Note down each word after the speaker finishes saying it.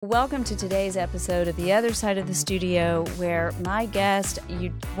Welcome to today's episode of The Other Side of the Studio, where my guest,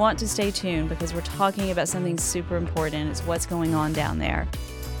 you want to stay tuned because we're talking about something super important. It's what's going on down there.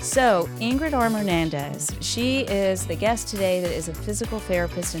 So, Ingrid Hernandez, she is the guest today that is a physical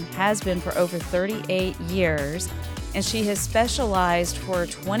therapist and has been for over 38 years. And she has specialized for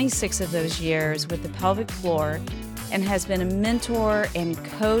 26 of those years with the pelvic floor and has been a mentor and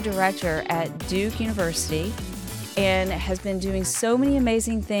co-director at Duke University, and has been doing so many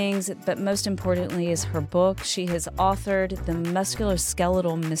amazing things, but most importantly is her book. She has authored The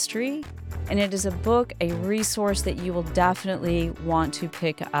Musculoskeletal Mystery, and it is a book, a resource that you will definitely want to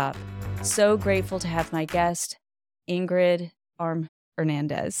pick up. So grateful to have my guest, Ingrid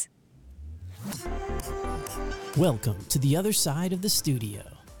Hernandez. Welcome to the other side of the studio.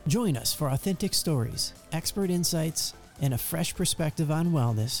 Join us for authentic stories, expert insights, and a fresh perspective on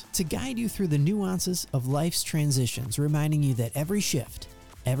wellness to guide you through the nuances of life's transitions, reminding you that every shift,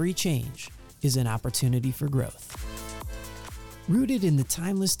 every change is an opportunity for growth. Rooted in the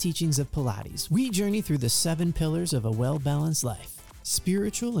timeless teachings of Pilates, we journey through the 7 pillars of a well-balanced life: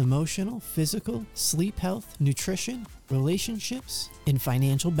 spiritual, emotional, physical, sleep health, nutrition, relationships, and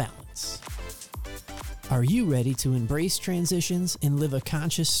financial balance. Are you ready to embrace transitions and live a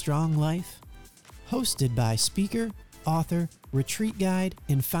conscious, strong life? Hosted by speaker, author, retreat guide,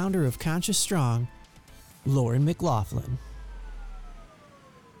 and founder of Conscious Strong, Lauren McLaughlin.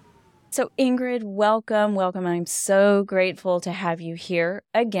 So Ingrid, welcome. I'm so grateful to have you here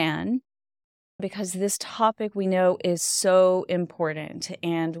again, because this topic we know is so important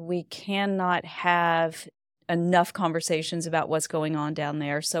and we cannot have enough conversations about what's going on down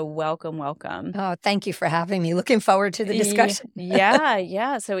there. So welcome. Oh, thank you for having me. Looking forward to the discussion.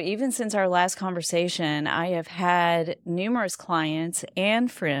 Yeah. So even since our last conversation, I have had numerous clients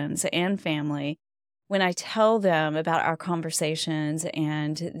and friends and family, when I tell them about our conversations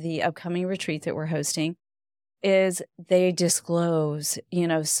and the upcoming retreat that we're hosting, is they disclose,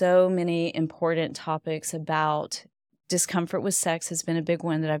 so many important topics about discomfort with sex has been a big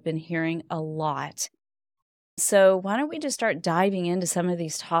one that I've been hearing a lot. So why don't we just start diving into some of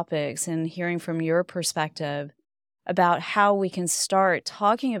these topics and hearing from your perspective about how we can start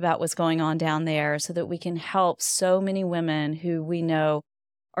talking about what's going on down there so that we can help so many women who we know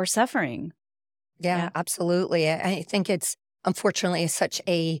are suffering. Yeah, absolutely. I think it's unfortunately such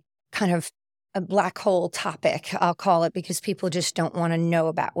a kind of a black hole topic, I'll call it, because people just don't want to know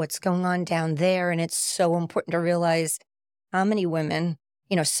about what's going on down there. And it's so important to realize how many women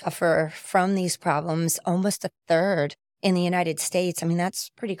suffer from these problems. Almost a third in the United States. I mean, that's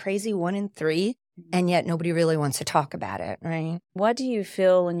pretty crazy, 1 in 3. And yet nobody really wants to talk about it, right? What do you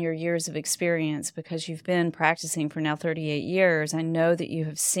feel in your years of experience? Because you've been practicing for now 38 years. I know that you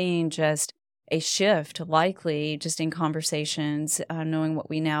have seen just a shift, likely just in conversations, knowing what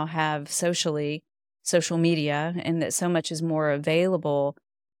we now have socially, social media, and that so much is more available.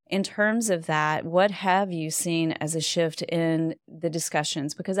 In terms of that, what have you seen as a shift in the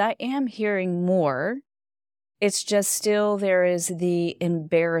discussions? Because I am hearing more. It's just still there is the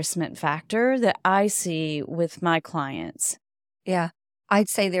embarrassment factor that I see with my clients. Yeah, I'd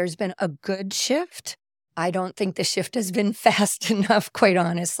say there's been a good shift. I don't think the shift has been fast enough, quite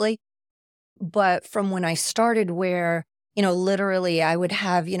honestly. But from when I started where, literally I would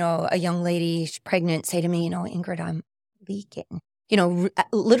have, a young lady pregnant say to me, Ingrid, I'm leaking.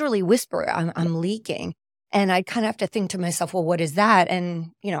 Literally whisper, I'm leaking. And I'd kind of have to think to myself, well, what is that?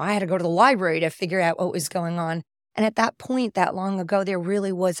 And, I had to go to the library to figure out what was going on. And at that point, that long ago, there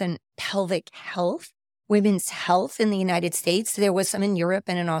really wasn't pelvic health, women's health in the United States. There was some in Europe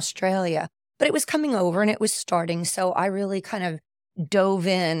and in Australia, but it was coming over and it was starting. So I really kind of dove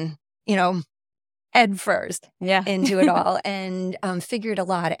in, head first into it all and figured a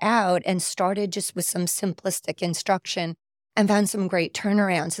lot out and started just with some simplistic instruction and found some great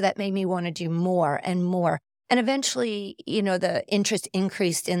turnaround. So that made me want to do more and more. And eventually, the interest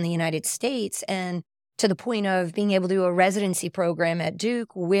increased in the United States, and to the point of being able to do a residency program at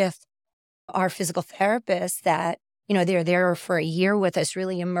Duke with our physical therapists that, they're there for a year with us,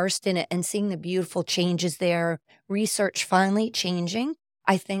 really immersed in it and seeing the beautiful changes there. Research finally changing.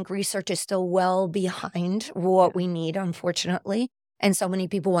 I think research is still well behind what we need, unfortunately. And so many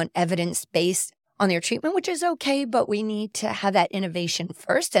people want evidence-based on their treatment, which is okay, but we need to have that innovation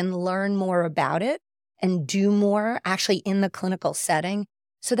first and learn more about it and do more actually in the clinical setting.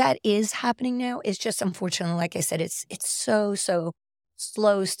 So that is happening now. It's just, unfortunately, like I said, it's so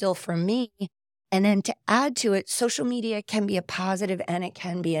slow still for me. And then to add to it, social media can be a positive and it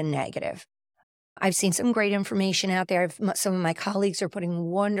can be a negative. I've seen some great information out there. Some of my colleagues are putting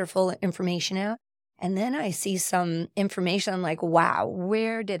wonderful information out. And then I see some information. I'm like, wow,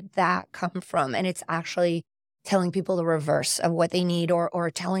 where did that come from? And it's actually telling people the reverse of what they need,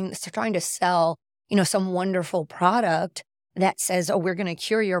 or trying to sell, some wonderful product that says, oh, we're going to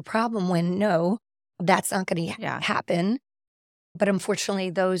cure your problem, when no, that's not going to happen. But unfortunately,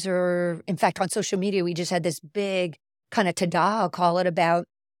 those are, in fact, on social media, we just had this big kind of I'll call it, about,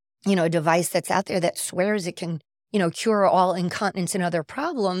 a device that's out there that swears it can, cure all incontinence and other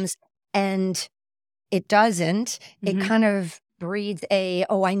problems. And it doesn't. It kind of breeds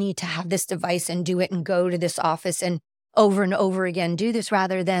I need to have this device and do it and go to this office and over again do this,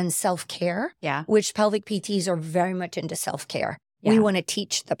 rather than self-care, which pelvic PTs are very much into self-care. We want to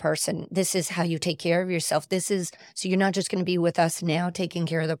teach the person, this is how you take care of yourself. So you're not just going to be with us now taking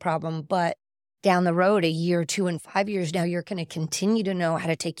care of the problem, but down the road, a year, 2 and 5 years now, you're going to continue to know how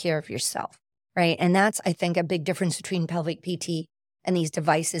to take care of yourself, right? And that's, I think, a big difference between pelvic PT and these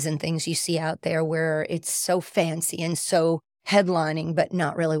devices and things you see out there, where it's so fancy and so headlining, but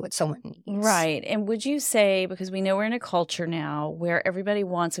not really what someone needs. Right. And would you say, because we know we're in a culture now where everybody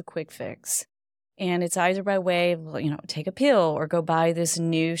wants a quick fix, and it's either by way of, take a pill or go buy this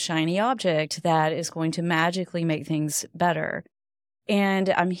new shiny object that is going to magically make things better. And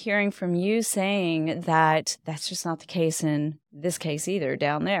I'm hearing from you saying that that's just not the case in this case either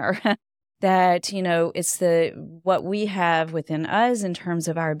down there. That, it's what we have within us in terms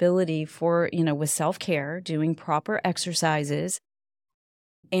of our ability for, with self-care, doing proper exercises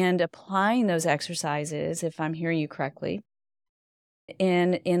and applying those exercises, if I'm hearing you correctly,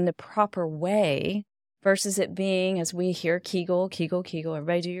 in the proper way, versus it being, as we hear, Kegel,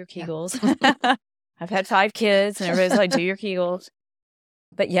 everybody do your Kegels. Yeah. I've had 5 kids and everybody's like, do your Kegels.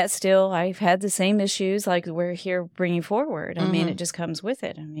 But yet still, I've had the same issues like we're here bringing forward. I mean, it just comes with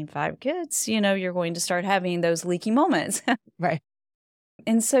it. 5 kids, you're going to start having those leaky moments. Right.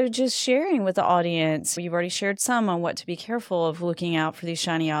 And so just sharing with the audience, you've already shared some on what to be careful of looking out for these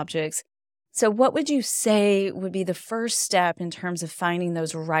shiny objects. So what would you say would be the first step in terms of finding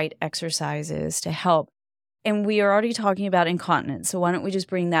those right exercises to help? And we are already talking about incontinence. So why don't we just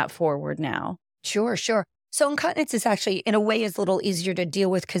bring that forward now? Sure. So incontinence is actually, in a way, is a little easier to deal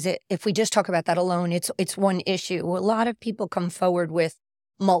with, because if we just talk about that alone, it's one issue. A lot of people come forward with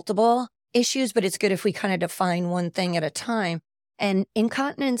multiple issues, but it's good if we kind of define one thing at a time. And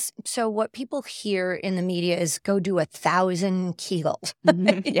incontinence, so what people hear in the media is go do 1,000 Kegels.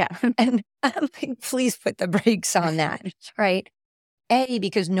 Yeah. And I'm like, please put the brakes on that, right?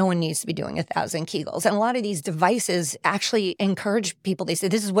 Because no one needs to be doing 1,000 Kegels. And a lot of these devices actually encourage people. They say,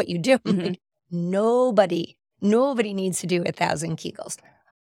 this is what you do. Like, nobody needs to do 1,000 Kegels.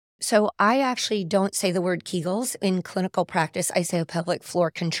 So I actually don't say the word Kegels in clinical practice. I say a pelvic floor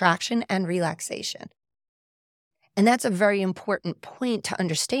contraction and relaxation. And that's a very important point to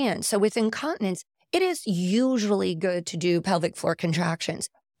understand. So with incontinence, it is usually good to do pelvic floor contractions.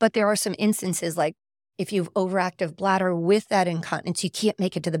 But there are some instances, like if you have overactive bladder with that incontinence, you can't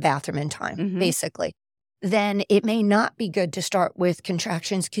make it to the bathroom in time, basically. Then it may not be good to start with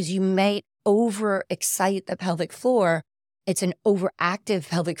contractions, because you may overexcite the pelvic floor. It's an overactive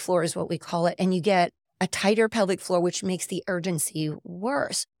pelvic floor is what we call it. And you get a tighter pelvic floor, which makes the urgency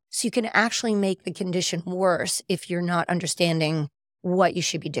worse. So you can actually make the condition worse if you're not understanding what you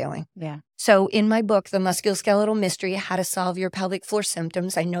should be doing. Yeah. So in my book, The Musculoskeletal Mystery, How to Solve Your Pelvic Floor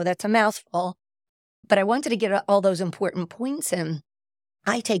Symptoms, I know that's a mouthful, but I wanted to get all those important points in.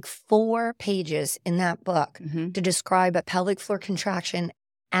 I take 4 pages in that book to describe a pelvic floor contraction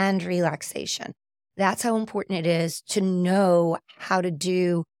and relaxation. That's how important it is to know how to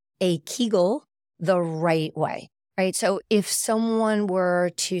do a Kegel the right way, right? So if someone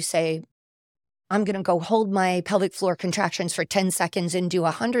were to say, I'm going to go hold my pelvic floor contractions for 10 seconds and do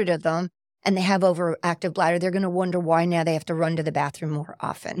 100 of them, and they have overactive bladder, they're going to wonder why now they have to run to the bathroom more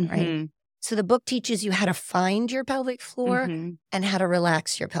often, right? So the book teaches you how to find your pelvic floor and how to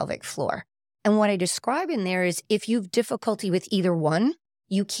relax your pelvic floor. And what I describe in there is if you have difficulty with either one,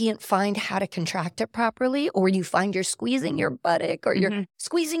 you can't find how to contract it properly, or you find you're squeezing your buttock, or you're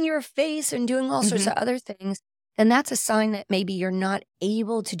squeezing your face and doing all sorts of other things, then that's a sign that maybe you're not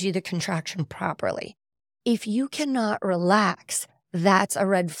able to do the contraction properly. If you cannot relax, that's a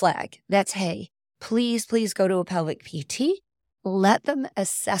red flag. That's, hey, please go to a pelvic PT. Let them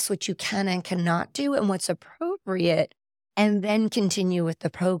assess what you can and cannot do and what's appropriate, and then continue with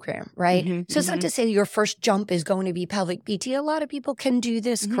the program, right? So it's not to say your first jump is going to be pelvic PT. A lot of people can do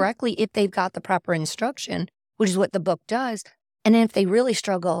this correctly if they've got the proper instruction, which is what the book does. And if they really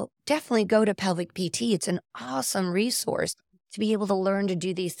struggle, definitely go to pelvic PT. It's an awesome resource to be able to learn to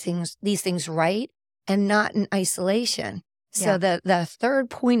do these things right, and not in isolation. So the third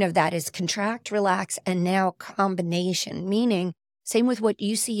point of that is contract, relax, and now combination, meaning same with what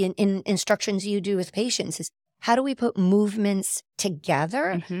you see in instructions you do with patients is how do we put movements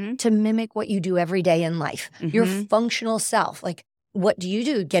together to mimic what you do every day in life? Your functional self, like what do you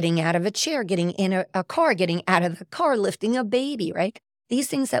do? Getting out of a chair, getting in a car, getting out of the car, lifting a baby, right? These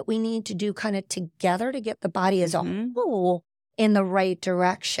things that we need to do kind of together to get the body as a whole in the right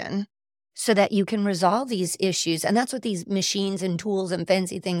direction so that you can resolve these issues. And that's what these machines and tools and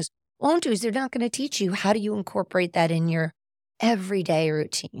fancy things won't do is they're not going to teach you how do you incorporate that in your everyday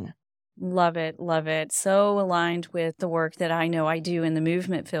routine. Love it. Love it. So aligned with the work that I know I do in the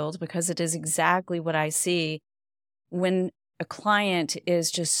movement field because it is exactly what I see when a client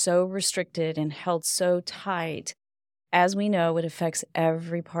is just so restricted and held so tight. As we know, it affects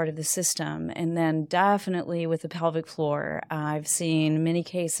every part of the system. And then definitely with the pelvic floor, I've seen many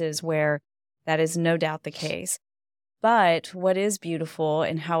cases where that is no doubt the case. But what is beautiful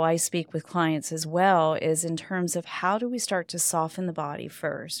and how I speak with clients as well is in terms of how do we start to soften the body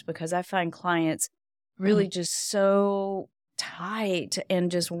first? Because I find clients really just so tight and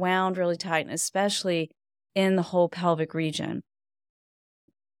just wound really tight, and especially in the whole pelvic region.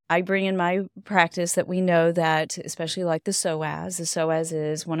 I bring in my practice that we know that, especially like the psoas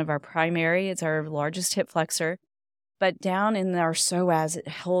is one of our primary, it's our largest hip flexor. But down in our psoas, it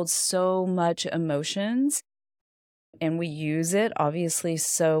holds so much emotions. And we use it, obviously,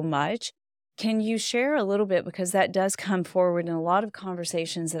 so much. Can you share a little bit, because that does come forward in a lot of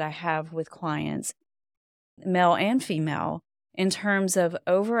conversations that I have with clients, male and female, in terms of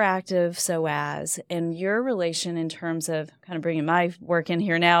overactive psoas and your relation in terms of kind of bringing my work in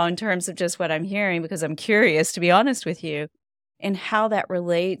here now in terms of just what I'm hearing, because I'm curious, to be honest with you, and how that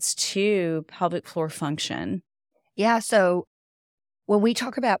relates to pelvic floor function. Yeah, so when we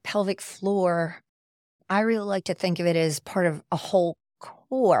talk about pelvic floor, I really like to think of it as part of a whole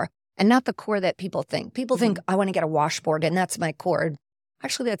core and not the core that people think. People think, I want to get a washboard and that's my core.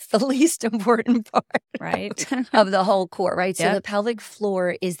 Actually, that's the least important part right. of the whole core, right? Yep. So the pelvic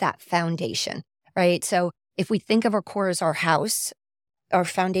floor is that foundation, right? So if we think of our core as our house, our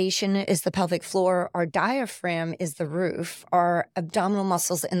foundation is the pelvic floor, our diaphragm is the roof, our abdominal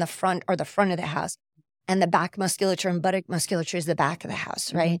muscles in the front are the front of the house, and the back musculature and buttock musculature is the back of the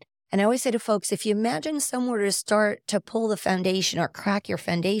house, right? And I always say to folks, if you imagine somewhere to start to pull the foundation or crack your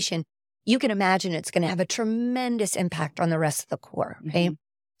foundation, you can imagine it's going to have a tremendous impact on the rest of the core, right?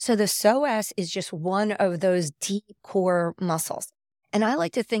 So the psoas is just one of those deep core muscles. And I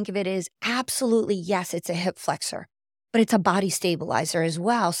like to think of it as absolutely, yes, it's a hip flexor, but it's a body stabilizer as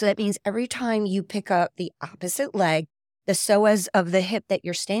well. So that means every time you pick up the opposite leg, the psoas of the hip that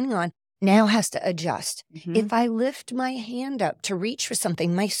you're standing on now has to adjust. If I lift my hand up to reach for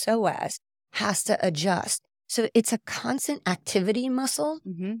something, my psoas has to adjust. So it's a constant activity muscle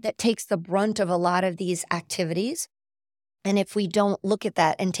that takes the brunt of a lot of these activities. And if we don't look at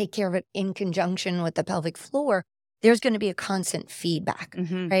that and take care of it in conjunction with the pelvic floor, there's going to be a constant feedback,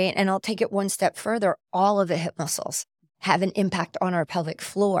 right? And I'll take it one step further. All of the hip muscles have an impact on our pelvic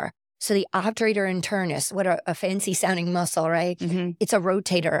floor. So the obturator internus, what a fancy sounding muscle, right? It's a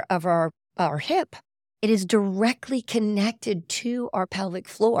rotator of our hip. It is directly connected to our pelvic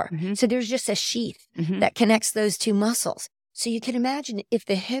floor. So there's just a sheath that connects those two muscles. So you can imagine if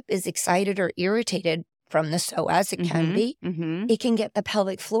the hip is excited or irritated from the psoas, it can be, it can get the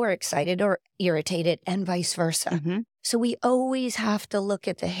pelvic floor excited or irritated and vice versa. So we always have to look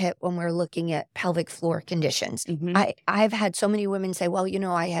at the hip when we're looking at pelvic floor conditions. I've had so many women say, well,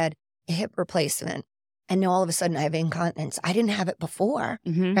 I had a hip replacement and now all of a sudden I have incontinence. I didn't have it before,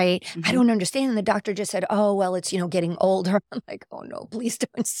 right? I don't understand. And the doctor just said, oh, well, it's, getting older. I'm like, oh no, please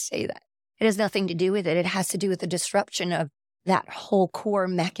don't say that. It has nothing to do with it. It has to do with the disruption of that whole core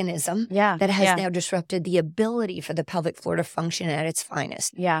mechanism that has now disrupted the ability for the pelvic floor to function at its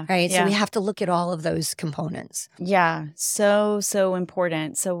finest. Right. So we have to look at all of those components. Yeah. So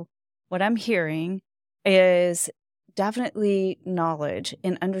important. So what I'm hearing is definitely knowledge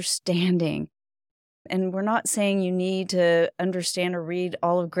and understanding. And we're not saying you need to understand or read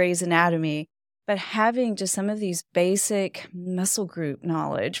all of Gray's Anatomy, but having just some of these basic muscle group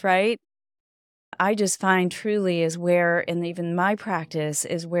knowledge, right? I just find truly is where, and even my practice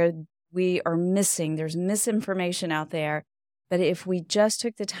is where we are missing. There's misinformation out there. But if we just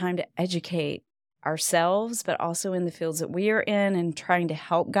took the time to educate ourselves, but also in the fields that we are in and trying to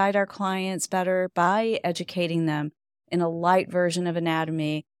help guide our clients better by educating them in a light version of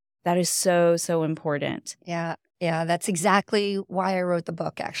anatomy, that is so, so important. Yeah. Yeah, that's exactly why I wrote the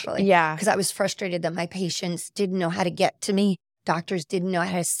book, actually. Yeah. Because I was frustrated that my patients didn't know how to get to me. Doctors didn't know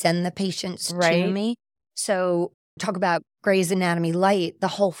how to send the patients to me. So talk about Grey's Anatomy Light, the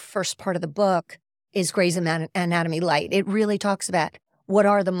whole first part of the book is Grey's Anatomy Light. It really talks about what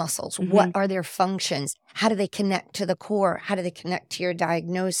are the muscles? What are their functions? How do they connect to the core? How do they connect to your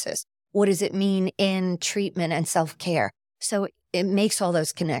diagnosis? What does it mean in treatment and self-care? So it makes all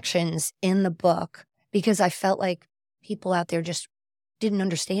those connections in the book because I felt like people out there just didn't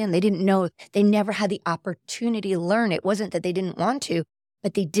understand. They didn't know. They never had the opportunity to learn. It wasn't that they didn't want to,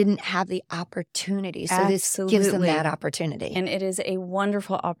 but they didn't have the opportunity. So this gives them that opportunity. And it is a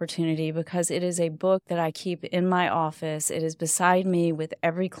wonderful opportunity because it is a book that I keep in my office. It is beside me with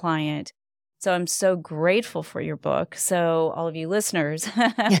every client. So I'm so grateful for your book. So all of you listeners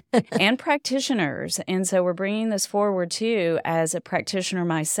and practitioners. And so we're bringing this forward too as a practitioner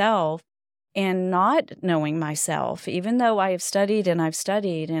myself and not knowing myself, even though I have studied and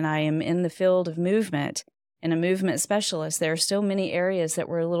I am in the field of movement and a movement specialist, there are still many areas that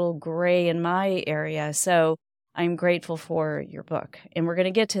were a little gray in my area. So I'm grateful for your book. And we're going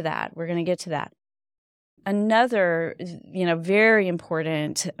to get to that. Another, very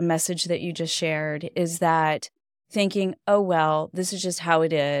important message that you just shared is that thinking, oh, well, this is just how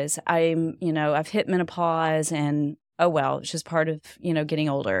it is. I've hit menopause and, oh, well, it's just part of, getting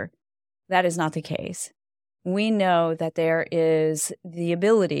older. That is not the case. We know that there is the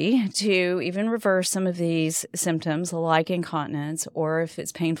ability to even reverse some of these symptoms like incontinence or if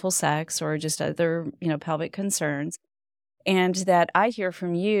it's painful sex or just other, pelvic concerns. And that I hear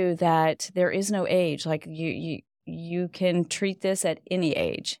from you that there is no age, like you can treat this at any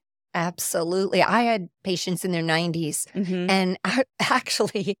age. Absolutely. I had patients in their 90s and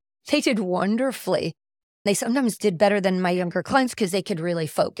actually they did wonderfully. They sometimes did better than my younger clients because they could really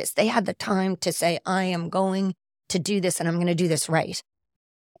focus. They had the time to say, I am going to do this and I'm going to do this right.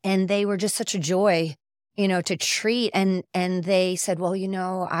 And they were just such a joy, to treat. And they said,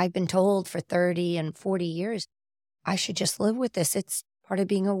 well, I've been told for 30 and 40 years, I should just live with this. It's part of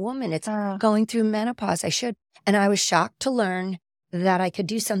being a woman. It's going through menopause. I should. And I was shocked to learn that I could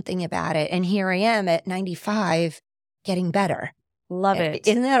do something about it. And here I am at 95 getting better. Love it.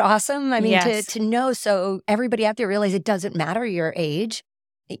 Isn't that awesome? I mean, yes. to know, so everybody out there realize it doesn't matter your age.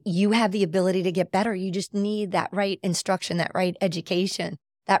 You have the ability to get better. You just need that right instruction, that right education,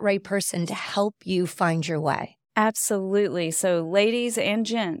 that right person to help you find your way. Absolutely. So ladies and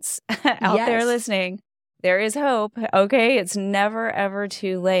gents out there listening, there is hope. Okay. It's never, ever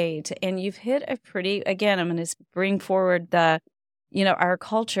too late. And you've hit again, I'm going to bring forward our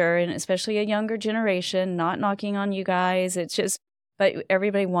culture and especially a younger generation, not knocking on you guys. It's just, but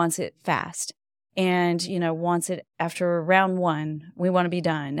everybody wants it fast and, wants it after round one. We want to be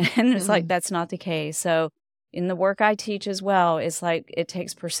done. And it's like, that's not the case. So in the work I teach as well, it's like it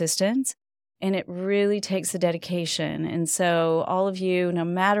takes persistence and it really takes the dedication. And so all of you, no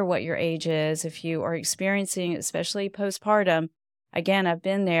matter what your age is, if you are experiencing, especially postpartum, again, I've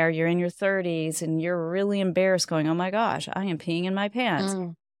been there, you're in your 30s and you're really embarrassed going, oh my gosh, I am peeing in my pants.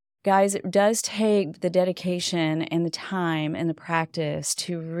 Guys, it does take the dedication and the time and the practice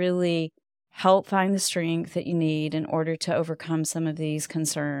to really help find the strength that you need in order to overcome some of these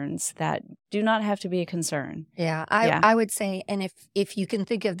concerns that do not have to be a concern. Yeah, I would say, and if you can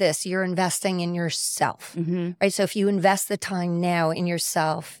think of this, you're investing in yourself, right? So if you invest the time now in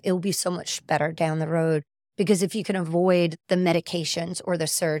yourself, it will be so much better down the road. Because if you can avoid the medications or the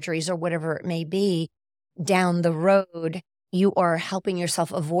surgeries or whatever it may be down the road, you are helping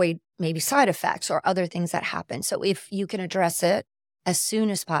yourself avoid maybe side effects or other things that happen. So if you can address it as soon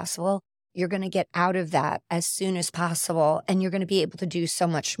as possible, you're going to get out of that as soon as possible. And you're going to be able to do so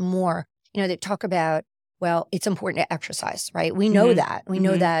much more. They talk about, well, it's important to exercise, right? We know that. We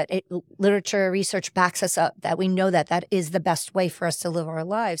know that literature, research backs us up, that we know that is the best way for us to live our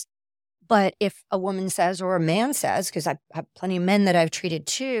lives. But if a woman says or a man says, because I have plenty of men that I've treated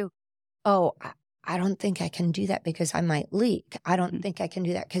too, oh, I don't think I can do that because I might leak. I don't think I can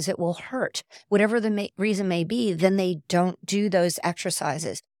do that because it will hurt. Whatever the reason may be, then they don't do those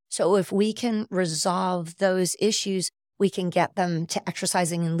exercises. So if we can resolve those issues, we can get them to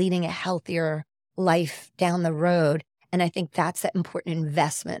exercising and leading a healthier life down the road. And I think that's that important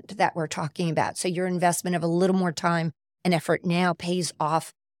investment that we're talking about. So your investment of a little more time and effort now pays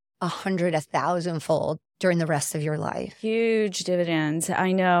off 100, 1,000-fold during the rest of your life. Huge dividends.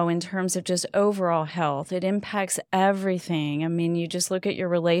 I know in terms of just overall health, it impacts everything. I mean, you just look at your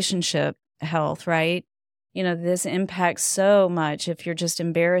relationship health, right? This impacts so much if you're just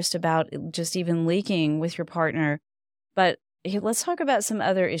embarrassed about just even leaking with your partner. But let's talk about some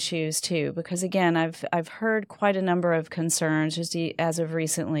other issues too, because again, I've heard quite a number of concerns just as of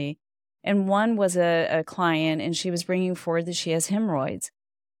recently. And one was a client and she was bringing forward that she has hemorrhoids.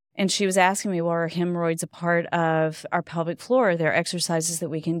 And she was asking me, well, are hemorrhoids a part of our pelvic floor? There are exercises that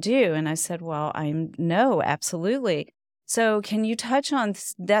we can do. And I said, well, no, absolutely. So can you touch on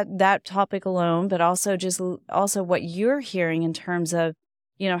that topic alone, but also what you're hearing in terms of,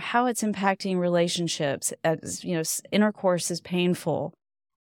 how it's impacting relationships? As, intercourse is painful.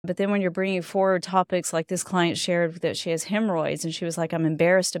 But then when you're bringing forward topics like this client shared that she has hemorrhoids, and she was like, I'm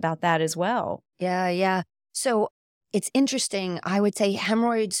embarrassed about that as well. Yeah. So it's interesting. I would say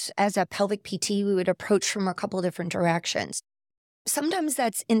hemorrhoids as a pelvic PT, we would approach from a couple different directions. Sometimes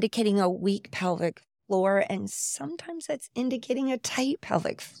that's indicating a weak pelvic floor, and sometimes that's indicating a tight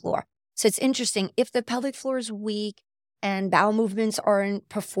pelvic floor. So it's interesting. If the pelvic floor is weak and bowel movements aren't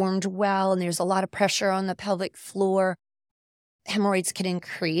performed well, and there's a lot of pressure on the pelvic floor, hemorrhoids can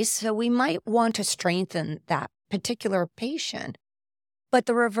increase. So we might want to strengthen that particular patient. But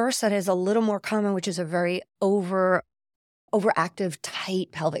the reverse that is a little more common, which is a very overactive,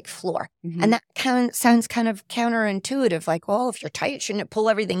 tight pelvic floor. Mm-hmm. And that sounds kind of counterintuitive, like, well, if you're tight, shouldn't it pull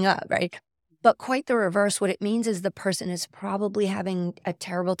everything up, right? But quite the reverse. What it means is the person is probably having a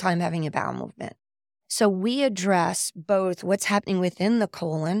terrible time having a bowel movement. So we address both what's happening within the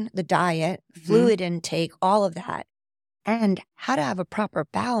colon, the diet, fluid intake, all of that, and how to have a proper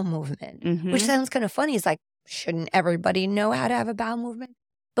bowel movement, which sounds kind of funny. It's like, shouldn't everybody know how to have a bowel movement?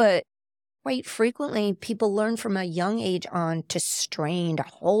 But quite frequently, people learn from a young age on to strain, to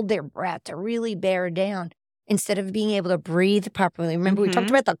hold their breath, to really bear down instead of being able to breathe properly. Remember, we talked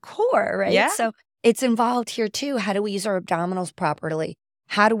about the core, right? Yeah. So it's involved here too. How do we use our abdominals properly?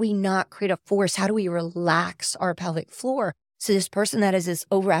 How do we not create a force? How do we relax our pelvic floor? So this person that has this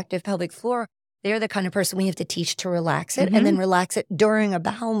overactive pelvic floor, they're the kind of person we have to teach to relax it and then relax it during a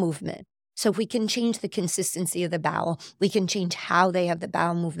bowel movement. So if we can change the consistency of the bowel, we can change how they have the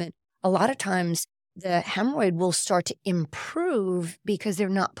bowel movement. A lot of times the hemorrhoid will start to improve because they're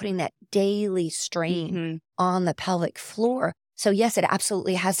not putting that daily strain on the pelvic floor. So yes, it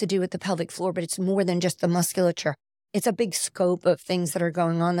absolutely has to do with the pelvic floor, but it's more than just the musculature. It's a big scope of things that are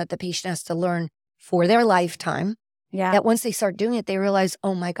going on that the patient has to learn for their lifetime. Yeah. That once they start doing it, they realize,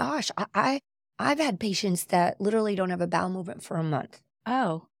 oh my gosh, I've had patients that literally don't have a bowel movement for a month.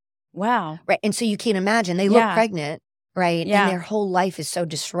 Oh, wow. Right. And so you can't imagine. They look pregnant, right? Yeah. And their whole life is so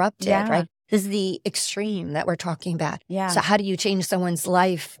disrupted, right? This is the extreme that we're talking about. Yeah. So how do you change someone's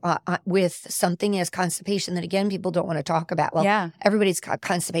life with something as constipation that, again, people don't want to talk about? Well, everybody's got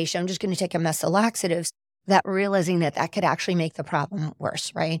constipation. I'm just going to take a mess of laxatives. That realizing that could actually make the problem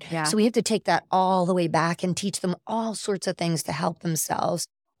worse, right? Yeah. So we have to take that all the way back and teach them all sorts of things to help themselves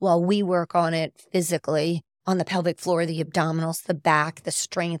while we work on it physically, on the pelvic floor, the abdominals, the back, the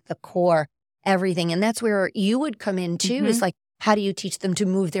strength, the core, everything. And that's where you would come in too, is like, how do you teach them to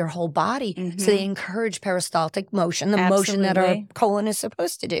move their whole body so they encourage peristaltic motion, the motion that our colon is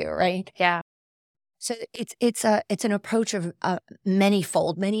supposed to do, right? Yeah. So it's an approach of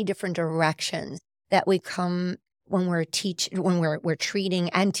many different directions that we come when we're treating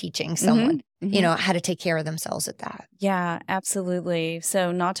and teaching someone, how to take care of themselves at that. Yeah, absolutely.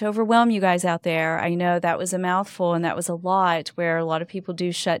 So not to overwhelm you guys out there, I know that was a mouthful and that was a lot where a lot of people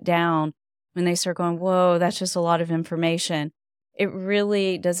do shut down when they start going, whoa, that's just a lot of information. It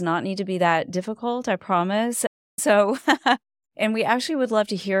really does not need to be that difficult, I promise. So, and we actually would love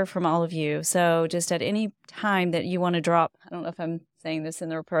to hear from all of you. So just at any time that you want to drop, I don't know if I'm saying this in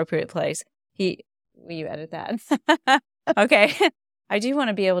the appropriate place. Will you edit that? Okay. I do want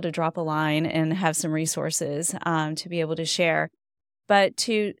to be able to drop a line and have some resources to be able to share, but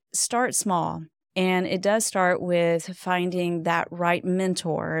to start small. And it does start with finding that right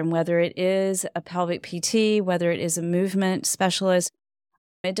mentor, and whether it is a pelvic PT, whether it is a movement specialist,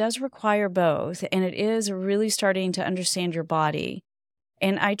 it does require both. And it is really starting to understand your body.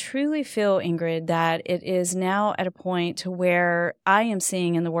 And I truly feel, Ingrid, that it is now at a point to where I am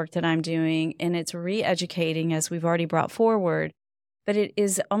seeing in the work that I'm doing, and it's re-educating, as we've already brought forward, but it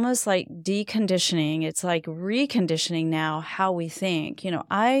is almost like deconditioning. It's like reconditioning now how we think.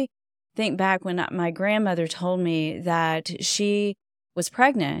 I think back when my grandmother told me that she was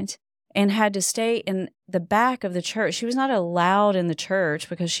pregnant and had to stay in the back of the church. She was not allowed in the church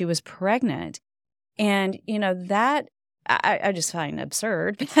because she was pregnant. And, that I just find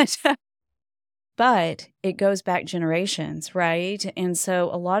absurd, but it goes back generations, right? And so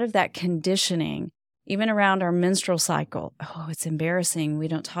a lot of that conditioning, even around our menstrual cycle, oh, it's embarrassing. We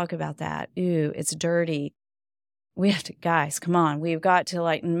don't talk about that. Ooh, it's dirty. We have to, guys, come on. We've got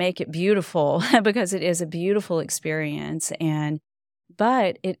to make it beautiful because it is a beautiful experience.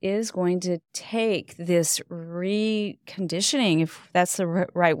 But it is going to take this reconditioning, if that's the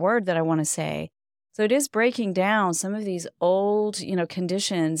right word that I want to say, So it is breaking down some of these old,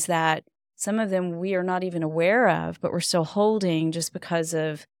 conditions that some of them we are not even aware of, but we're still holding just because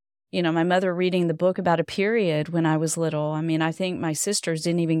of, my mother reading the book about a period when I was little. I mean, I think my sisters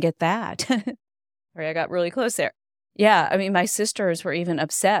didn't even get that. Sorry, I got really close there. Yeah, I mean, my sisters were even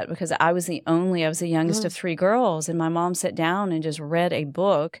upset because I was the youngest of three girls, and my mom sat down and just read a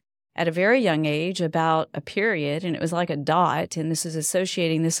book at a very young age about a period, and it was like a dot, and this is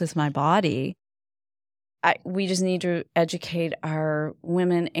associating this with my body. We just need to educate our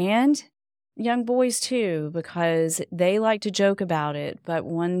women and young boys too, because they like to joke about it. But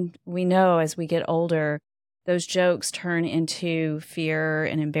when we know as we get older, those jokes turn into fear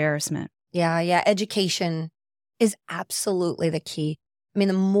and embarrassment. Yeah. Education is absolutely the key. I mean,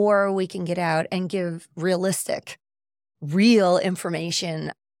 the more we can get out and give realistic, real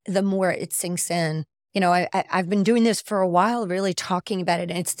information, the more it sinks in. I've been doing this for a while, really talking about it,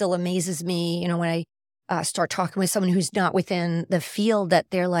 and it still amazes me, when I start talking with someone who's not within the field, that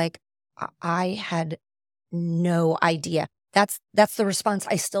they're like, I had no idea. That's the response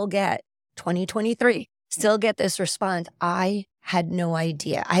I still get. 2023, still get this response. I had no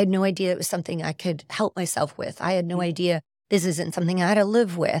idea. I had no idea it was something I could help myself with. I had no idea this isn't something I had to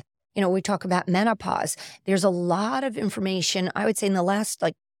live with. We talk about menopause. There's a lot of information, I would say in the last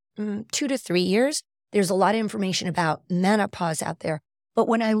 2 to 3 years, there's a lot of information about menopause out there. But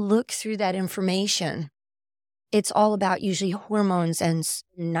when I look through that information, it's all about usually hormones and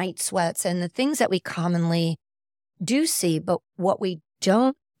night sweats and the things that we commonly do see. But what we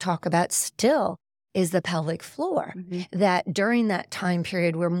don't talk about still is the pelvic floor. That during that time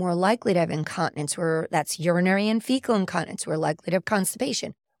period, we're more likely to have incontinence, that's urinary and fecal incontinence. We're likely to have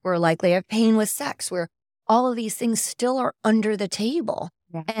constipation. We're likely to have pain with sex, where all of these things still are under the table.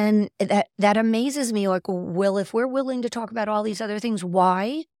 Yeah. And that amazes me. Like, well, if we're willing to talk about all these other things,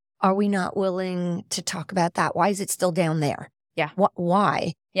 why are we not willing to talk about that? Why is it still down there? Yeah.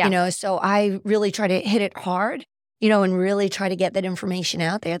 Why? Yeah. So I really try to hit it hard, and really try to get that information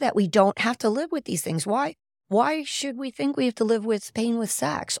out there that we don't have to live with these things. Why should we think we have to live with pain with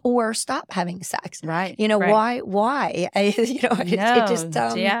sex or stop having sex? Right. Why? It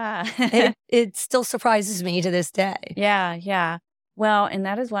just, yeah. it still surprises me to this day. Yeah. Well, and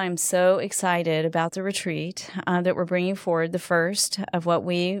that is why I'm so excited about the retreat that we're bringing forward, the first of what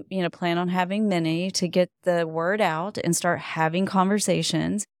we, plan on having many, to get the word out and start having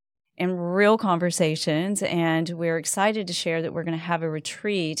conversations and real conversations. And we're excited to share that we're going to have a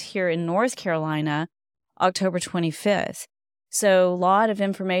retreat here in North Carolina, October 25th. So a lot of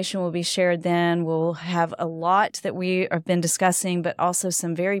information will be shared then. We'll have a lot that we have been discussing, but also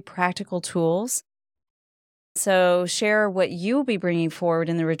some very practical tools. So share what you'll be bringing forward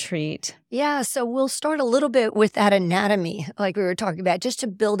in the retreat. Yeah, so we'll start a little bit with that anatomy, like we were talking about, just to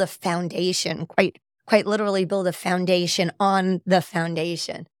build a foundation, quite literally build a foundation on the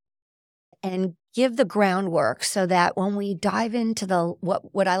foundation, and give the groundwork so that when we dive into the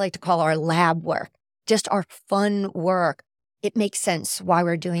what I like to call our lab work, just our fun work, it makes sense why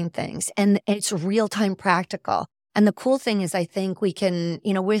we're doing things, and it's real-time practical. And the cool thing is, I think we can,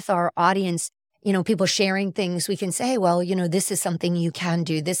 with our audience, people sharing things, we can say, well, this is something you can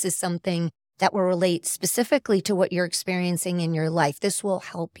do. This is something that will relate specifically to what you're experiencing in your life. This will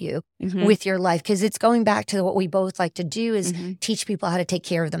help you with your life, because it's going back to what we both like to do is teach people how to take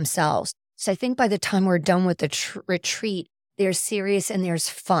care of themselves. So I think by the time we're done with the retreat, there's serious and there's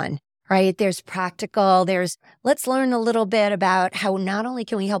fun, right? There's practical, let's learn a little bit about how not only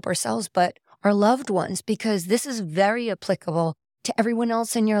can we help ourselves, but our loved ones, because this is very applicable to everyone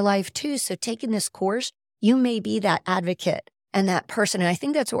else in your life too. So taking this course, you may be that advocate and that person. And I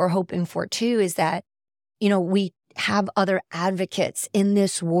think that's what we're hoping for too, is that, we have other advocates in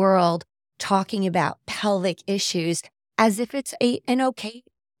this world talking about pelvic issues as if it's an okay,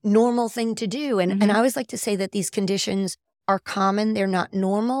 normal thing to do. And I always like to say that these conditions are common. They're not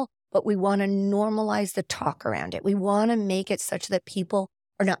normal, but we want to normalize the talk around it. We want to make it such that people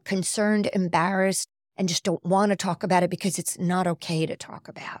are not concerned, embarrassed, and just don't want to talk about it because it's not okay to talk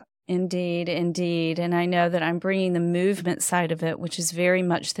about. Indeed. And I know that I'm bringing the movement side of it, which is very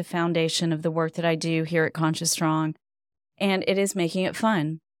much the foundation of the work that I do here at Conscious Strong. And it is making it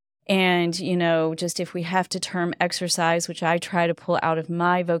fun. And, just if we have to term exercise, which I try to pull out of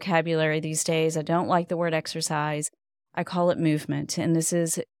my vocabulary these days, I don't like the word exercise. I call it movement. And this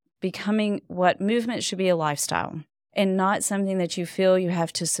is becoming what movement should be, a lifestyle. And not something that you feel you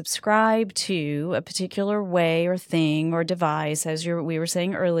have to subscribe to a particular way or thing or device, as we were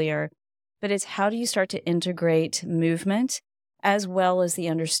saying earlier. But it's how do you start to integrate movement as well as the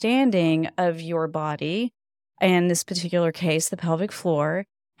understanding of your body, and in this particular case, the pelvic floor.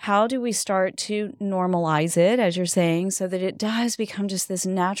 how do we start to normalize it, as you're saying, so that it does become just this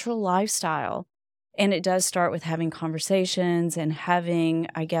natural lifestyle? And it does start with having conversations and having,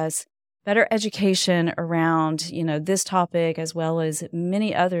 I guess, better education around, this topic, as well as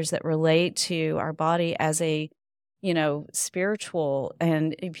many others that relate to our body as a, spiritual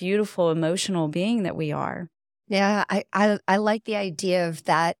and a beautiful emotional being that we are. Yeah, I like the idea of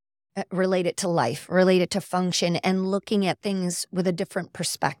that related to life, related to function, and looking at things with a different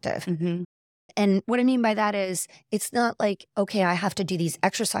perspective. Mm-hmm. And what I mean by that is it's not like, okay, I have to do these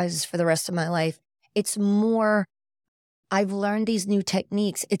exercises for the rest of my life. It's more, I've learned these new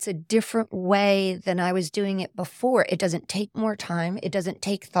techniques. It's a different way than I was doing it before. It doesn't take more time. It doesn't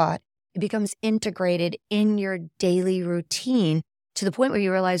take thought. It becomes integrated in your daily routine to the point where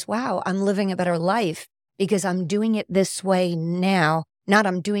you realize, wow, I'm living a better life because I'm doing it this way now. Not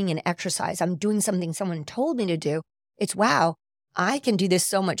I'm doing an exercise. I'm doing something someone told me to do. It's, wow, I can do this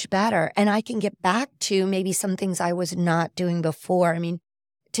so much better. And I can get back to maybe some things I was not doing before. I mean,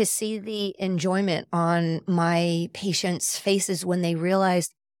 to see the enjoyment on my patients' faces when they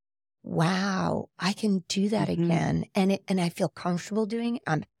realized, wow, I can do that again. And I feel comfortable doing it.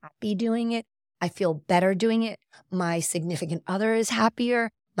 I'm happy doing it. I feel better doing it. My significant other is happier.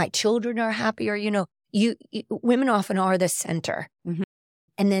 My children are happier. Women often are the center. Mm-hmm.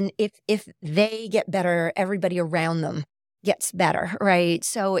 And then if they get better, everybody around them gets better, right?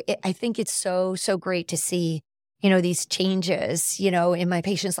 So I think it's so great to see, these changes, in my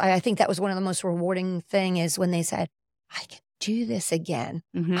patients' life. I think that was one of the most rewarding thing is when they said, I can do this again.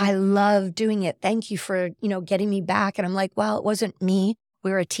 Mm-hmm. I love doing it. Thank you for, getting me back. And I'm like, well, it wasn't me.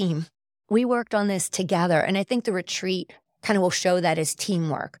 We're a team. We worked on this together. And I think the retreat kind of will show that as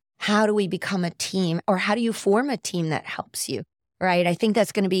teamwork. How do we become a team, or how do you form a team that helps you, right? I think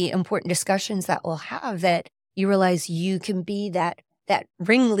that's going to be important discussions that we'll have, that you realize you can be that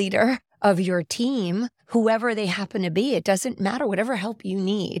ringleader of your team, whoever they happen to be. It doesn't matter, whatever help you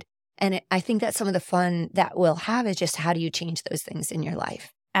need. And I think that's some of the fun that we'll have is just how do you change those things in your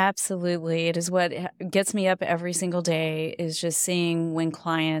life? Absolutely. It is what gets me up every single day, is just seeing when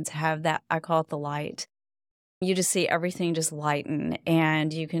clients have that, I call it the light. You just see everything just lighten,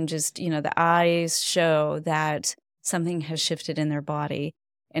 and you can just, the eyes show that something has shifted in their body,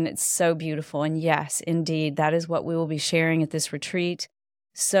 and it's so beautiful. And yes, indeed, that is what we will be sharing at this retreat.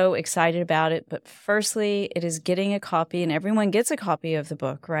 So excited about it. But firstly, it is getting a copy, and everyone gets a copy of the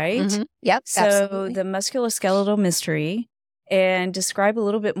book, right? Mm-hmm. Yep. So Absolutely. The Musculoskeletal Mystery. And describe a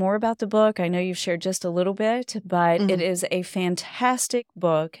little bit more about the book. I know you've shared just a little bit, but it is a fantastic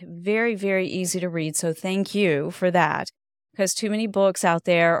book, very, very easy to read. So thank you for that, because too many books out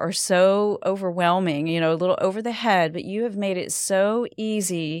there are so overwhelming, a little over the head, but you have made it so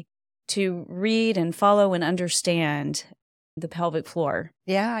easy to read and follow and understand the pelvic floor.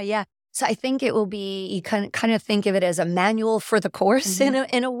 Yeah. So I think it will be, you kind of think of it as a manual for the course in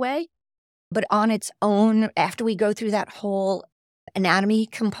a way. But on its own, after we go through that whole anatomy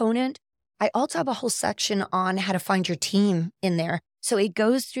component, I also have a whole section on how to find your team in there. So it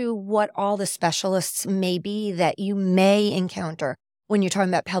goes through what all the specialists may be that you may encounter when you're talking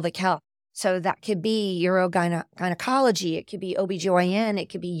about pelvic health. So that could be urogynecology, it could be OBGYN, it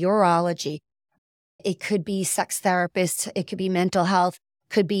could be urology, it could be sex therapists, it could be mental health,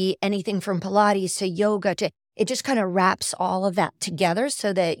 could be anything from Pilates to yoga to... It just kind of wraps all of that together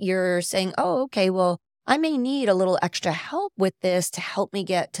so that you're saying, oh, okay, well, I may need a little extra help with this to help me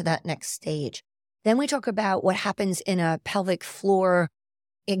get to that next stage. Then we talk about what happens in a pelvic floor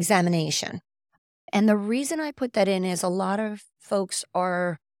examination. And the reason I put that in is a lot of folks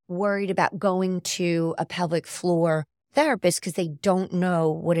are worried about going to a pelvic floor therapist because they don't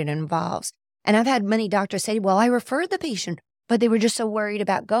know what it involves. And I've had many doctors say, well, I referred the patient, but they were just so worried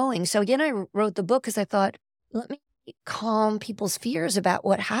about going. So again, I wrote the book because I thought, let me calm people's fears about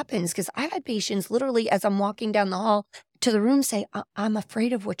what happens. Because I've had patients literally, as I'm walking down the hall to the room, say, I'm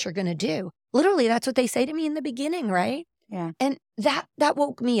afraid of what you're going to do. Literally, that's what they say to me in the beginning, right? Yeah. And that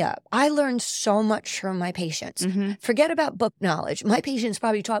woke me up. I learned so much from my patients. Mm-hmm. Forget about book knowledge. My patients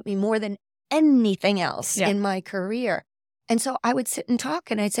probably taught me more than anything else in my career. And so I would sit and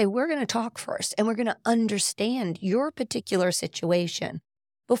talk, and I'd say, we're going to talk first, and we're going to understand your particular situation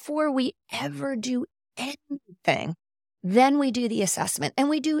before we ever do anything. Then we do the assessment, and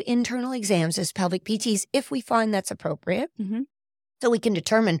we do internal exams as pelvic PTs if we find that's appropriate. Mm-hmm. So we can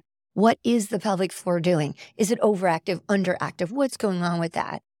determine, what is the pelvic floor doing? Is it overactive, underactive? What's going on with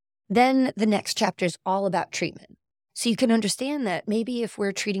that? Then the next chapter is all about treatment. So you can understand that maybe if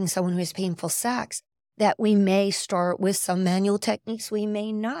we're treating someone who has painful sex, that we may start with some manual techniques, we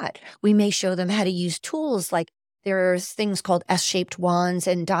may not. We may show them how to use tools like There's things called S-shaped wands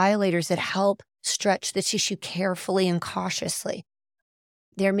and dilators that help stretch the tissue carefully and cautiously.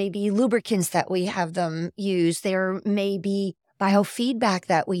 There may be lubricants that we have them use. There may be biofeedback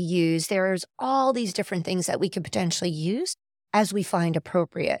that we use. There's all these different things that we could potentially use as we find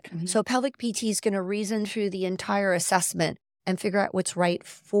appropriate. So pelvic PT is going to reason through the entire assessment and figure out what's right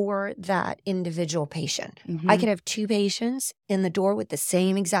for that individual patient. I could have 2 patients in the door with the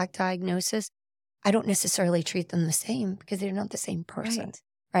same exact diagnosis. I don't necessarily treat them the same because they're not the same person,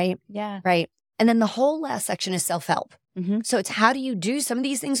 right? Yeah. Right. And then the whole last section is self-help. So it's how do you do some of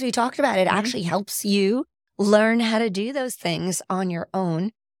these things we talked about? It actually helps you learn how to do those things on your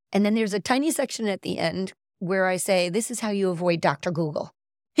own. And then there's a tiny section at the end where I say, this is how you avoid Dr. Google.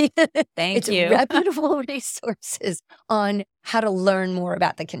 Thank you. It's reputable resources on how to learn more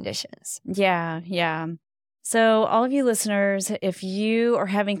about the conditions. Yeah. So all of you listeners, if you are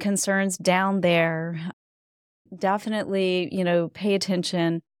having concerns down there, definitely, pay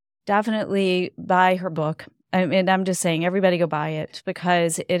attention. Definitely buy her book. And I'm just saying, everybody go buy it,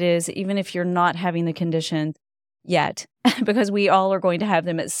 because it is, even if you're not having the condition yet, because we all are going to have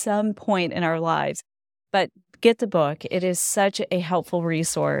them at some point in our lives, but get the book. It is such a helpful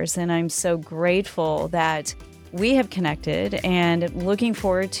resource. And I'm so grateful that we have connected, and looking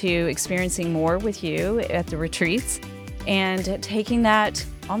forward to experiencing more with you at the retreats and taking that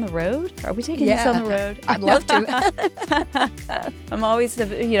on the road. Are we taking this on the road? I'd love to. I'm always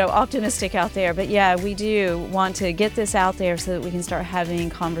optimistic out there, but yeah, we do want to get this out there so that we can start having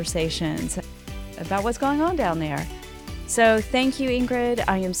conversations about what's going on down there. So thank you, Ingrid.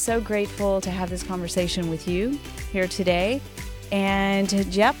 I am so grateful to have this conversation with you here today. And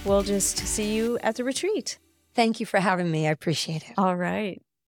Jeff, we'll just see you at the retreat. Thank you for having me. I appreciate it. All right.